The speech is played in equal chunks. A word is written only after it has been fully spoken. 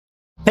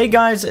Hey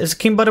guys, it's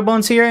King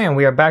Butterbones here, and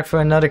we are back for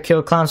another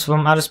Killer Klowns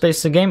from Outer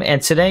Space the game. And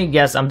today,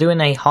 yes, I'm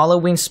doing a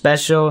Halloween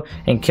special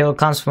in Killer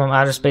Klowns from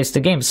Outer Space the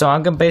game. So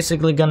I'm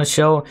basically gonna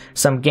show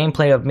some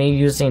gameplay of me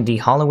using the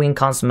Halloween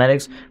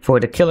cosmetics for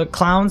the Killer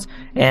Klowns.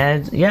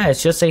 And yeah,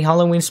 it's just a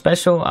Halloween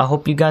special. I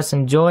hope you guys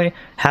enjoy.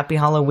 Happy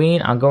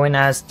Halloween. I'm going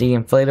as the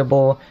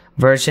inflatable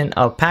version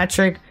of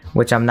Patrick,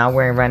 which I'm not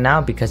wearing right now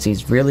because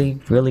he's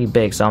really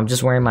big. So I'm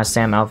just wearing my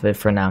Sam outfit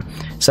for now.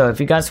 So if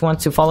you guys want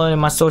to follow in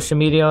my social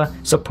media,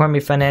 support me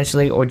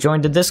financially, or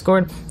join the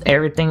Discord,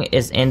 everything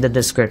is in the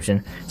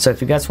description. So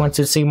if you guys want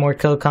to see more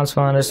Killer Klowns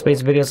from Outer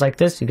Space videos like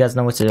this, you guys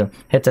know what to do.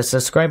 Hit the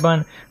subscribe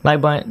button,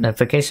 like button,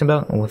 notification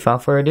bell, and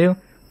without further ado,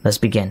 let's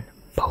begin.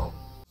 Boom.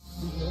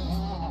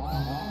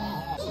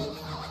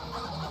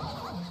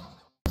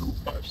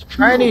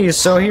 Alrighty,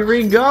 so here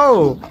we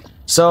go.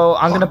 So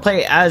I'm gonna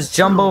play as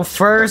Jumbo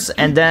first,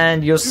 and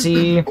then you'll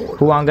see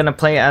who I'm gonna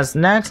play as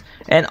next.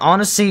 And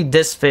honestly,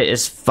 this fit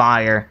is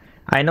fire.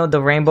 I know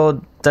the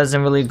rainbow doesn't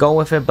really go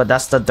with it, but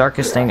that's the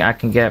darkest thing I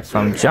can get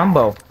from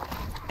Jumbo.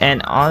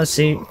 And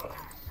honestly,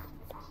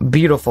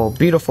 beautiful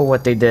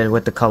what they did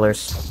with the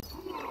colors.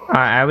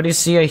 Alright, I already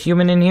see a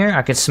human in here.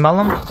 I can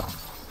smell him.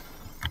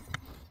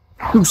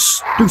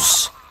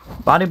 Deuce.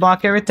 Body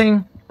block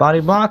everything.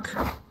 Body block.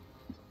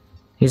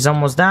 He's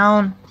almost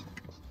down.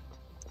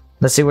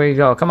 Let's see where you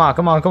go. Come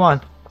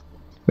on.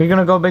 We're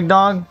gonna go, big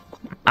dog.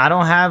 I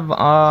don't have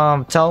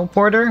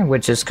teleporter,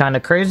 which is kind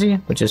of crazy,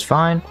 which is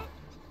fine.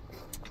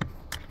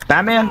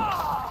 Batman.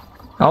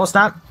 Oh,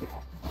 snap.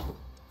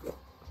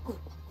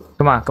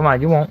 Come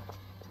on, you won't.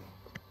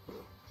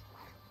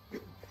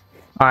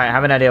 Alright, I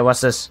have an idea.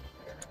 What's this?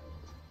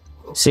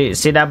 See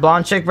that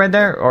blonde chick right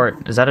there? Or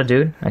is that a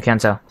dude? I can't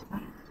tell.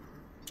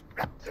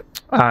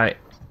 Alright.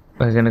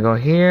 We're gonna go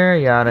here.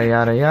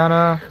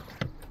 Yada.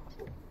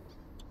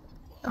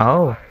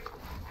 Oh.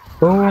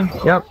 Boom.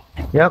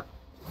 Yep.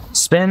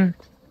 Spin.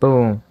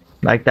 Boom.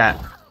 Like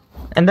that.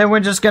 And then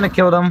we're just gonna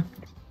kill them.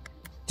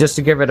 Just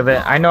to get rid of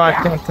it. I know I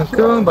can't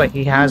cocoon, but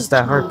he has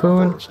that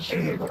harpoon.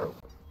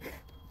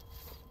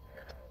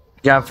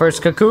 Yeah,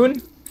 first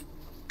cocoon.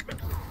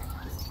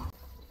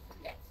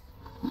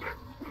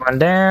 One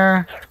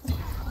there.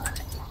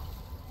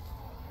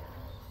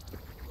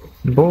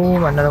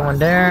 Boom. Another one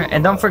there.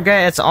 And don't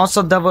forget, it's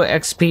also double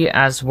XP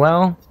as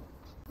well.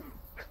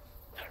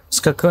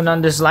 Cocoon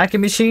on this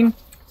lacking machine.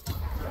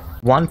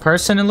 One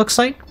person, it looks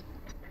like.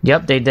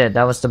 Yep, they did.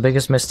 That was the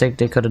biggest mistake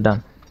they could have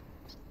done.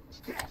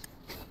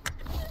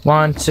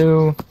 1,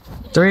 2,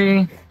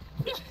 3.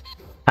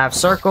 Half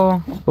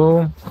circle.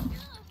 Boom.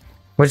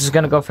 We're just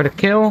gonna go for the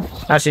kill.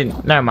 Actually,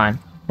 never mind.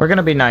 We're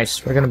gonna be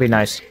nice.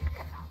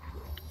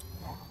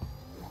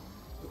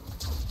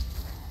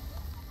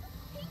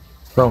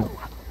 Boom.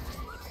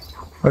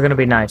 We're gonna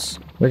be nice.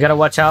 We gotta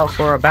watch out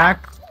for our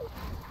back.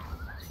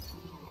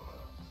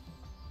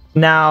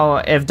 Now,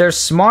 if they're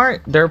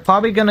smart, they're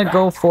probably gonna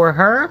go for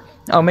her.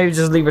 Oh, maybe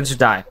just leave her to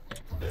die.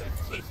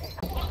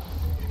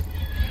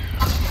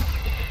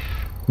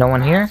 No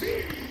one here?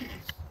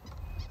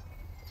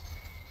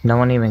 No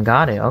one even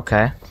got it.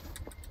 Okay.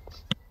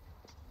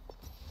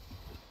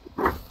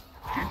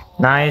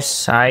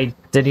 Nice. I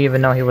didn't even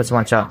know he was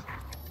one shot.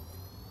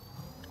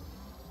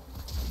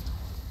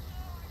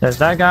 There's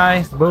that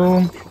guy.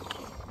 Boom.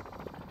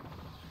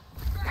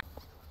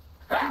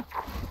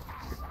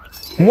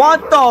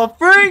 What the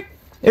freak?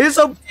 It's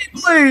a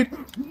blade.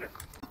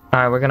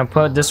 Alright, we're gonna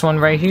put this one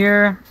right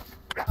here.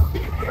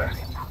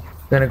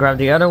 Gonna grab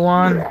the other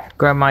one.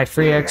 Grab my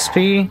free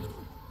XP.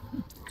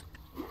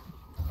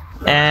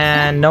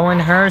 And knowing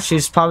her,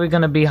 she's probably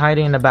gonna be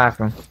hiding in the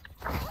bathroom.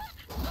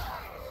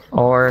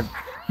 Or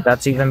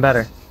that's even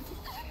better.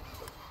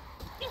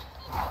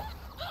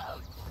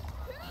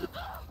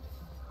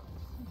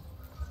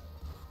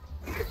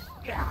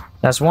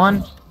 That's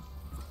one.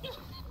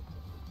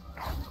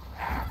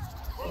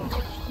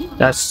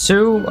 That's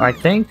two, I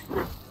think.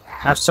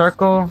 Half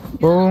circle.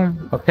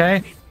 Boom.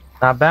 Okay.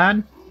 Not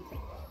bad.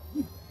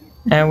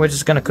 And we're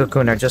just gonna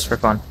cocoon her just for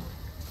fun.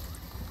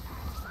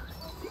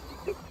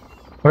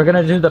 We're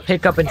gonna do the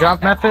pick up and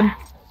drop method.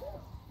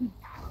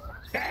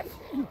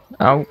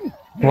 Oh.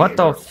 What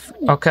the f...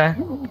 Okay.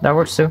 That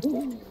works too.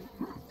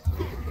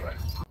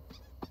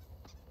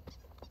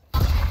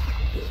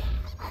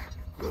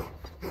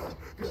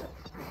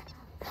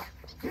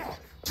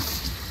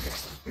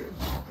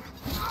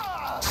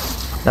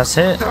 That's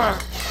it.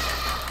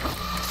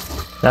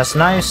 That's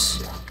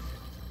nice.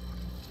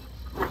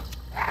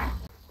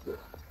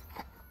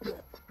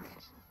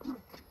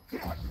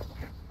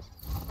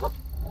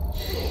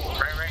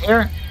 Right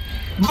here.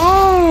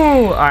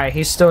 Oh! Alright,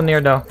 he's still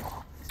near though.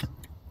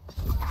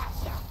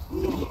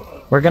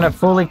 We're gonna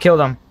fully kill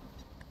them.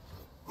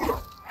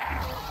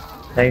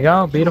 There you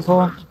go,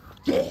 beautiful.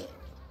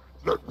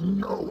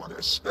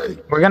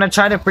 We're gonna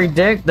try to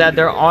predict that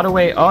they're all the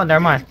way... Oh, never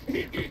mind.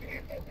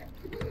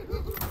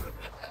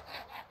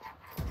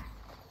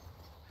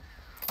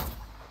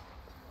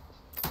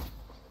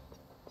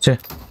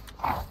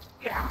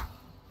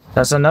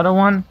 That's another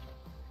one.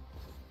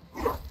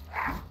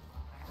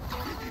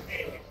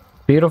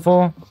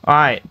 Beautiful.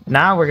 Alright,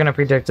 now we're gonna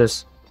predict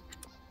this.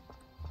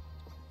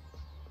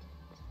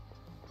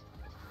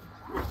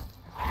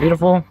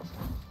 Beautiful.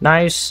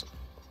 Nice.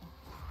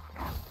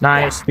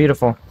 Nice.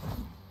 Beautiful.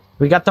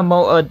 We got the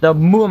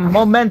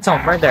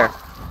momentum right there.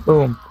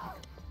 Boom.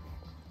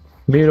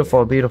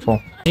 Beautiful, beautiful.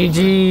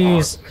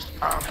 GG's.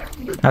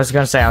 I was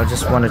gonna say I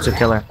just wanted to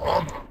kill her.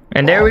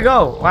 And there we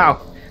go. Wow.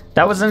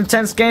 That was an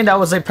intense game. That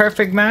was a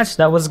perfect match.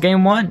 That was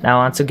game 1. Now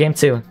on to game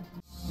 2.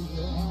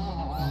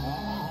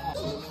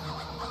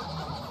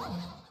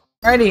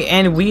 Alrighty,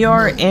 and we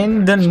are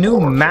in the new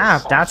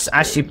map. That's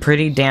actually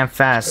pretty damn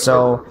fast.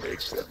 So,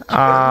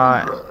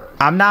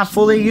 I'm not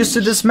fully used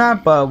to this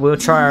map, but we'll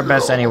try our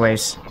best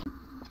anyways.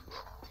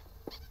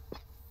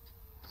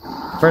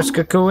 First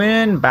cuckoo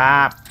in,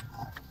 bap.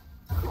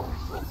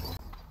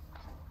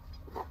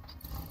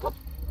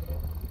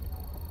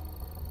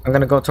 I'm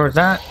gonna go towards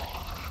that.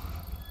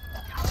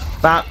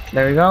 Bop,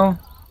 there we go.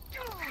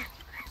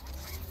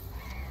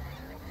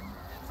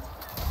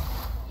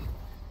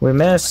 We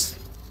missed.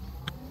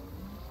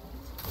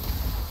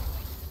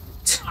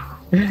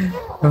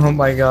 Oh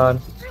my god.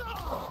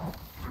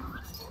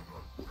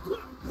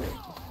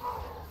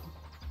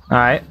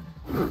 Alright.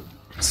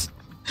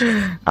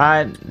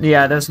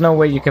 Yeah, there's no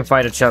way you can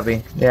fight a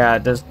chubby. Yeah,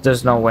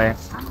 there's no way.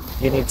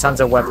 You need tons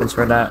of weapons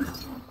for that.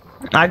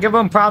 I give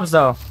him props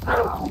though.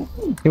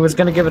 He was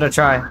gonna give it a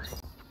try.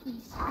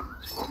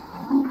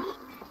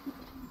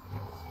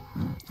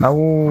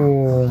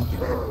 Oh.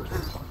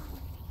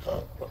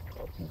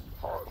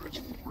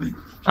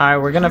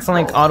 Alright, we're gonna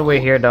flank all the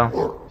way here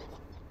though.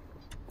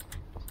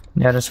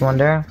 Yeah, there's one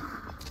there.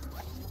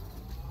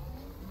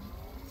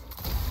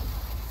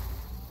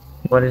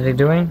 What is he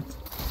doing?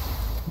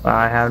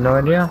 I have no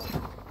idea.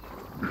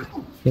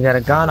 You got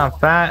a gun, I'm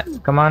fat.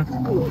 Come on.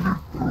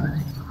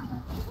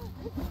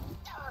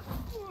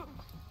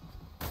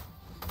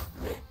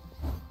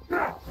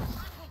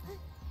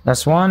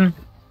 That's one.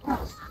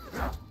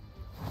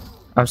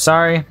 I'm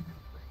sorry.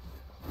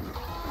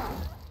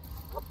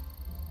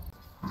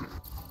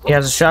 He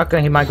has a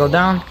shotgun, he might go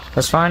down.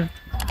 That's fine.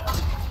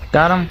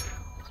 Got him.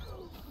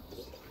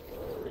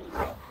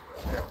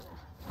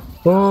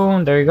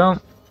 Boom, there you go.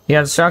 He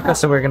has a shotgun,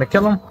 so we're gonna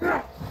kill him.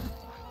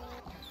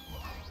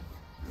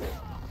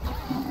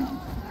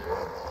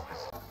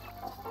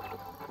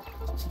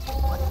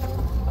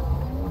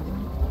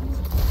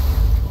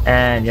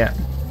 And yeah.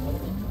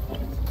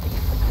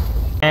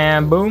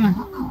 And boom.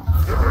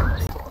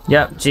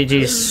 Yep,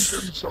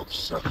 GG's.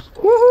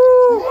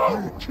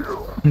 Woohoo!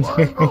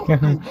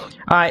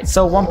 Alright,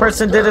 so one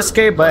person did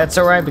escape, but it's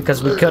alright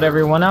because we killed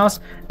everyone else.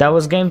 That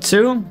was game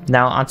 2.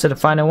 Now on to the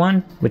final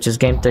one, which is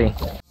game 3.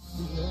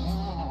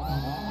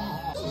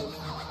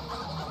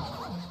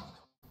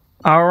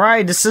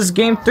 Alright, this is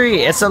game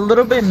 3. It's a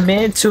little bit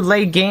mid to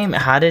late game.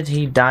 How did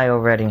he die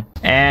already?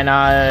 And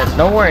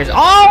no worries.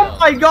 Oh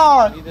my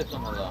god!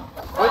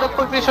 Where the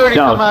fuck did Shorty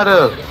come out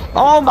of?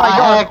 Oh my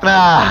god! Heck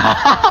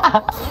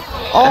nah!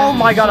 Oh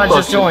my god, I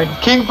just joined.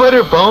 King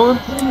Butter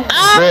Bones?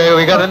 Bro,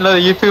 we got another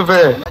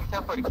YouTuber. Watch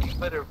out for King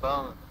Butter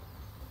Bones.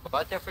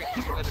 Watch out for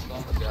King Butter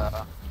Bones,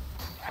 y'all.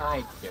 I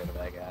ain't scared of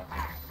that guy.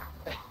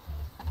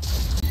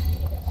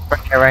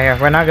 Right here.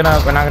 We're not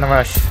gonna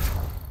rush.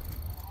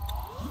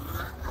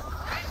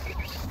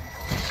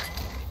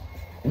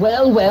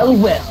 Well, well,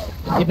 well.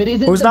 If it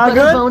isn't Who's the not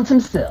good? Butterbones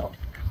himself.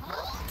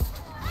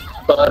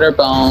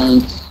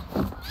 Butterbones.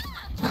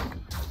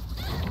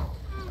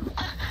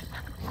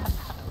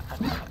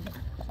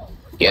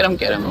 Get him,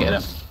 get him, get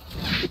him.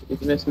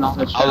 He's missing all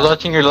his shots. I was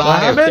watching your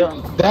live.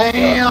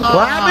 Damn!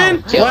 What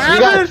happened? Kill What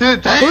him.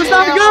 happened? Damn. Who's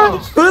not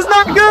good? Who's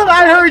not good?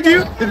 I heard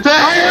you.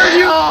 I heard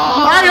you.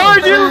 I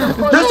heard you.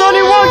 There's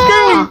only one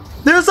king.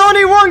 There's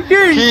only one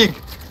king. King!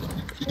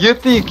 You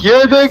think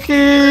you're the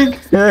king?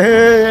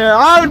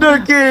 I'm the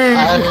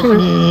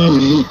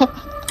king.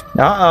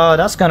 Uh-oh,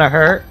 that's gonna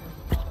hurt.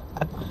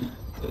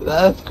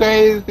 That's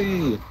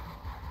crazy.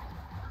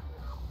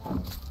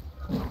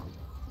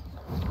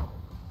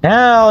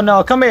 Hell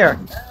no, come here.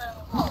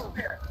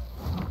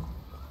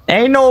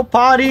 Ain't no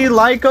party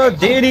like a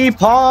Diddy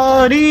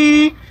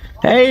party.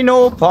 Ain't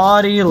no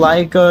party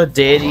like a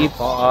Diddy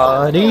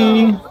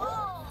party.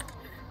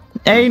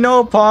 Ain't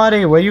no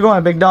party. Where you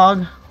going, big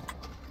dog?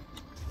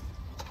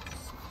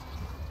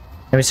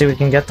 Let me see if we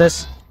can get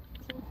this.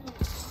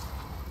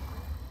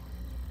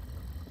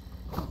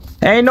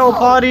 Ain't no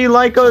party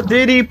like a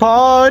Diddy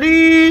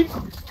party.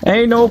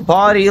 Ain't no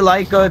party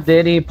like a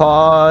Diddy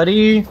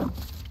party.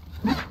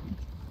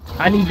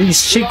 I need these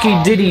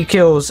cheeky Diddy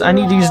kills. I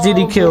need these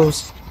Diddy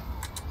kills.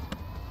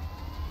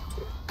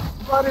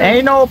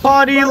 Ain't no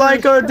party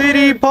like a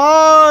Diddy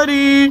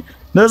party.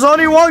 There's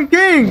only one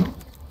king.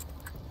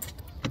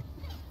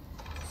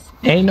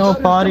 Ain't no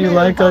party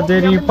like a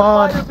Diddy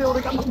party.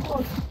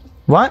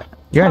 What?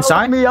 You're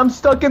inside? Me, I'm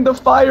stuck in the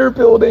fire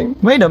building.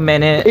 Wait a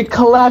minute. It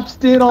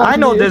collapsed in on me. I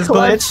know this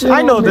glitch.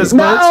 I know this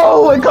glitch.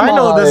 No, come I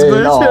know this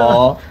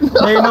on.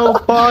 glitch. Ain't no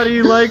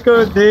party like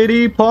a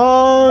Diddy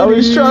party. I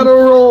was trying to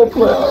role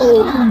play.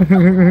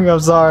 I'm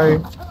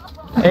sorry.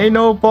 Ain't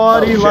no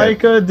party Oh,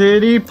 like a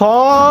Diddy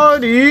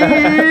party.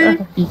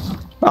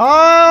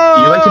 Oh,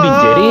 You like to be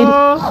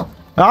diddied?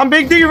 I'm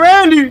Big D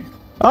Randy.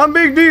 I'm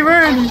Big D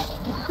Randy.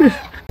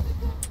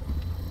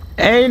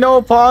 Ain't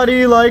no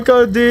party like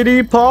a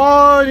Diddy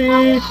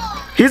party.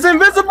 He's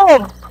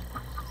invisible.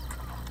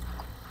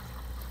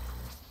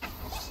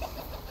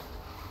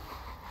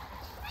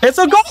 It's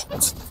a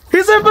ghost.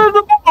 He's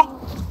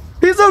invisible.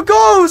 He's a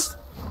ghost.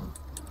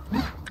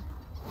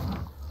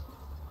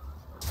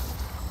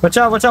 Watch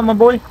out, my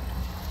boy.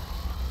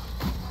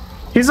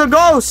 He's a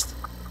ghost.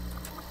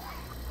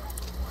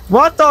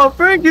 What the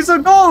frick? He's a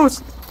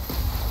ghost.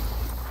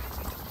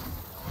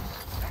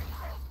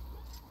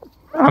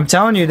 I'm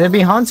telling you, they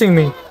be hunting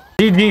me.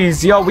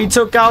 GG's, yo, we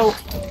took out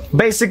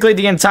basically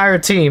the entire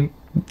team.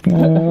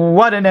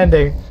 What an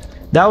ending.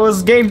 That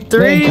was game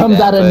 3. Man comes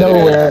out of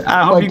nowhere.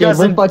 I hope you guys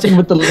we're fucking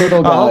with the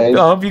little guys.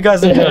 I hope you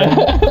guys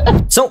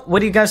enjoyed. So, what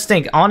do you guys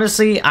think?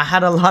 Honestly, I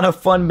had a lot of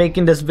fun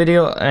making this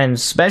video, and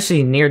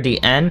especially near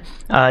the end.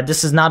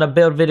 This is not a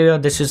build video.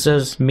 This is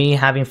just me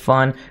having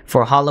fun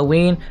for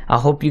Halloween. I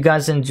hope you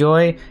guys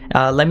enjoy.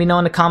 Let me know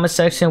in the comment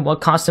section what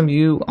costume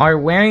you are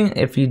wearing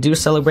if you do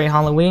celebrate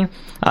Halloween.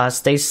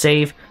 Stay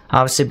safe.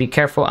 Obviously, be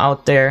careful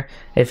out there.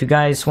 If you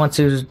guys want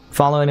to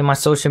follow any of my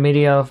social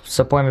media,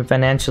 support me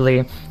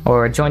financially,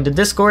 or join the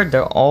Discord,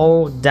 they're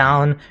all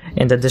down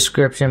in the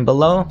description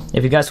below.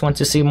 If you guys want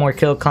to see more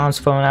Killer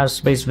Klowns from Outer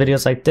Space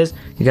videos like this,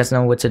 you guys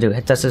know what to do.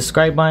 Hit that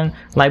subscribe button,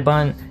 like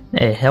button.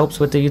 It helps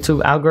with the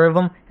YouTube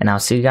algorithm, and I'll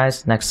see you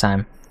guys next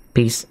time.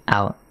 Peace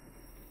out.